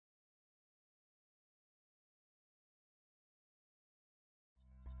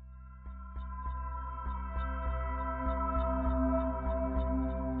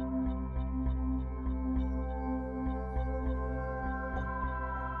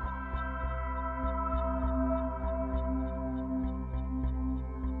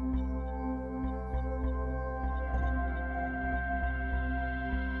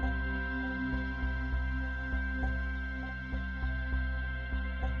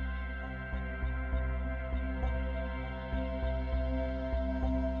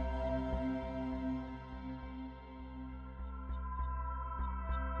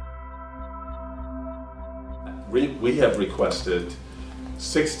We have requested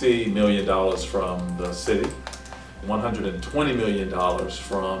 $60 million from the city, $120 million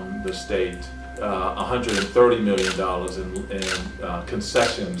from the state, $130 million in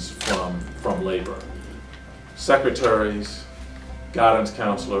concessions from labor. Secretaries, guidance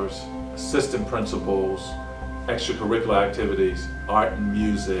counselors, assistant principals, extracurricular activities, art and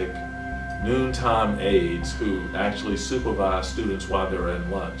music, noontime aides who actually supervise students while they're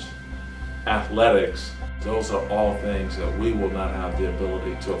in lunch, athletics. Those are all things that we will not have the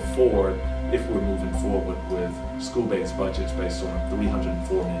ability to afford if we're moving forward with school-based budgets based on a $304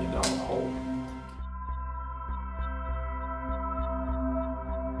 million hole.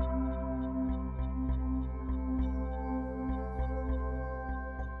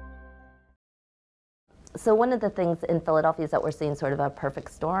 So one of the things in Philadelphia is that we're seeing sort of a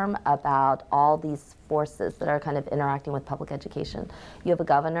perfect storm about all these forces that are kind of interacting with public education. You have a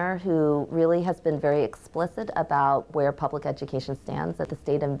governor who really has been very explicit about where public education stands, that the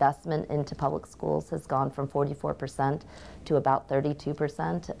state investment into public schools has gone from 44% to about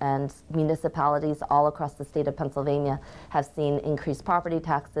 32%, and municipalities all across the state of Pennsylvania have seen increased property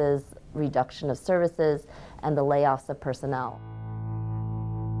taxes, reduction of services, and the layoffs of personnel.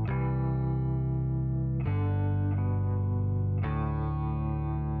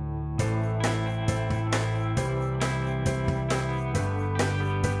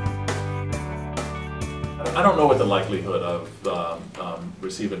 I don't know what the likelihood of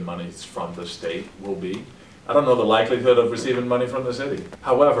receiving monies from the state will be. I don't know the likelihood of receiving money from the city.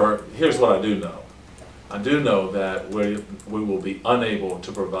 However, here's what I do know. I do know that we will be unable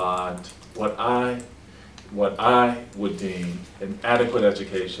to provide what I would deem an adequate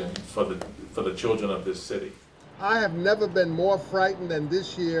education for the children of this city. I have never been more frightened than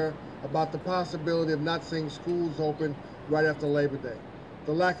this year about the possibility of not seeing schools open right after Labor Day.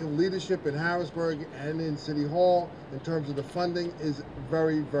 The lack of leadership in Harrisburg and in City Hall in terms of the funding is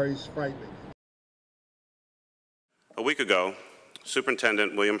very, very frightening. A week ago,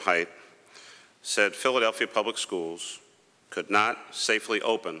 Superintendent William Haidt said Philadelphia Public Schools could not safely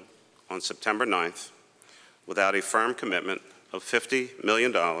open on September 9th without a firm commitment of $50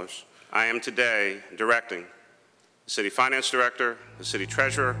 million. I am today directing the City Finance Director, the City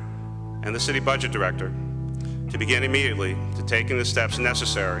Treasurer, and the City Budget Director to begin immediately to taking the steps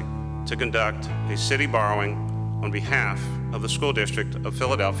necessary to conduct a city borrowing on behalf of the School District of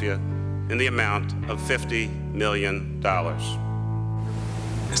Philadelphia in the amount of $50 million. There's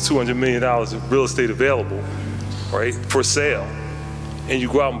 $200 million of real estate available, right, for sale, and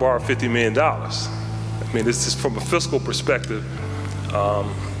you go out and borrow $50 million. I mean, it's just from a fiscal perspective,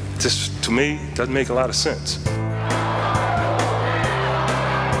 just to me, doesn't make a lot of sense.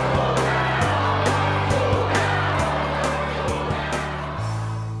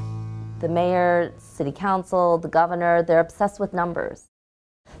 The mayor, city council, the governor, they're obsessed with numbers.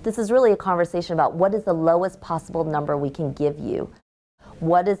 This is really a conversation about what is the lowest possible number we can give you.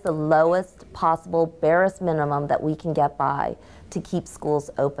 What is the lowest possible barest minimum that we can get by to keep schools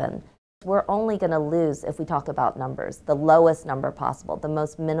open? We're only going to lose if we talk about numbers, the lowest number possible, the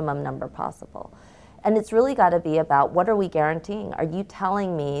most minimum number possible. And it's really got to be about what are we guaranteeing? Are you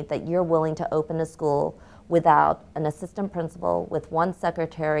telling me that you're willing to open a school without an assistant principal, with one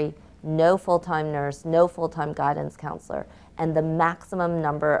secretary, no full-time nurse, no full-time guidance counselor, and the maximum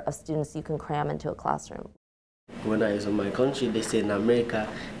number of students you can cram into a classroom? When I was in my country, they say in America,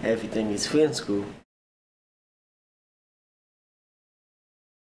 everything is free in school.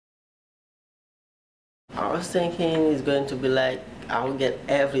 I was thinking it's going to be like, I will get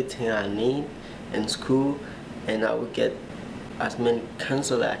everything I need in school, and I will get as many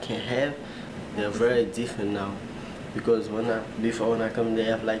counselors I can have. They're very different now, because before when I come, they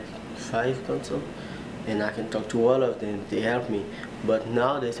have like 5 counselors, and I can talk to all of them. They help me. But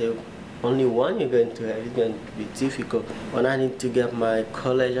now they say only one you're going to have. It's going to be difficult. When I need to get my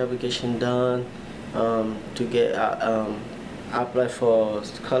college application done, to get apply for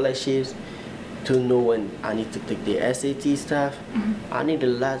scholarships, to know when I need to take the SAT stuff. I need a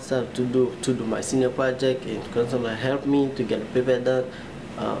lot of stuff to do my senior project, and counselor help me to get the paper done.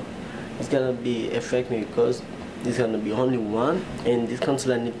 It's gonna affect me because there's gonna be only one, and this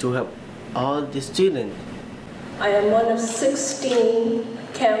counselor need to help all the students. I am one of 16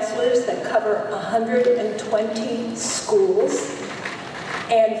 counselors that cover 120 schools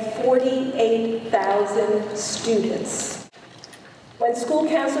and 48,000 students. When school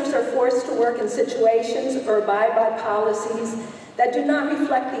counselors are forced to work in situations or abide by policies that do not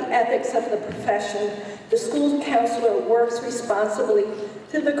reflect the ethics of the profession, the school counselor works responsibly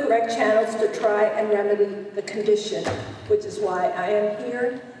through the correct channels to try and remedy the condition, which is why I am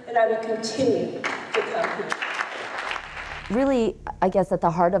here and I will continue to come here. Really, I guess at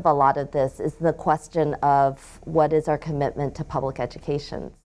the heart of a lot of this is the question of what is our commitment to public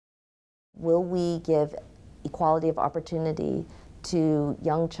education? Will we give equality of opportunity to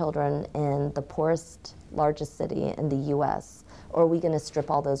young children in the poorest, largest city in the U.S., or are we going to strip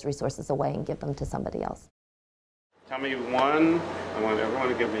all those resources away and give them to somebody else? Tell me one, I want everyone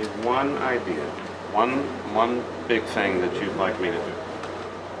to give me one idea, one big thing that you'd like me to do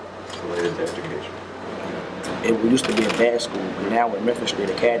related to education. It used to be a bad school, but now we're Memphis Street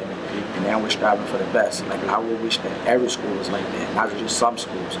Academy, and now we're striving for the best. Like, I would wish that every school was like that, not just some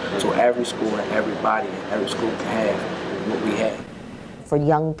schools. So every school and everybody and every school can have what we have. For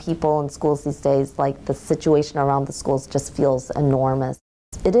young people in schools these days, like, the situation around the schools just feels enormous.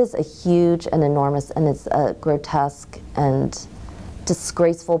 It is a huge and enormous, and it's a grotesque and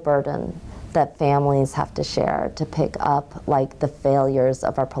disgraceful burden that families have to share to pick up, like, the failures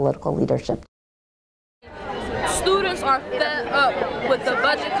of our political leadership. Students are fed up with the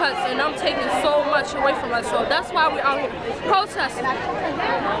budget cuts, and I'm taking so much away from us. So that's why we're out here protesting.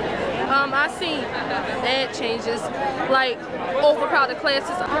 I seen bad changes, like overcrowded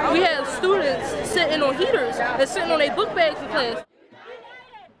classes. We had students sitting on heaters and sitting on their book bags in class.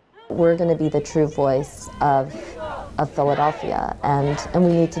 We're going to be the true voice of Philadelphia, and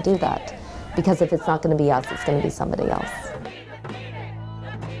we need to do that. Because if it's not going to be us, it's going to be somebody else.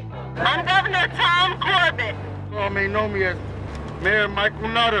 I'm Governor Tom Corbett. You may know me as Mayor Michael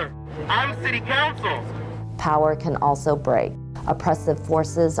Nutter. I'm City Council. Power can also break. Oppressive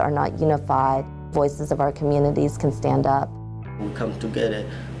forces are not unified. Voices of our communities can stand up. We come together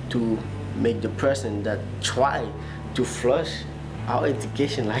to make the person that try to flush our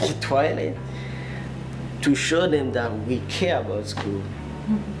education like a toilet, to show them that we care about school.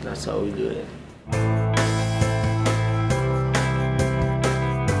 That's how we do it.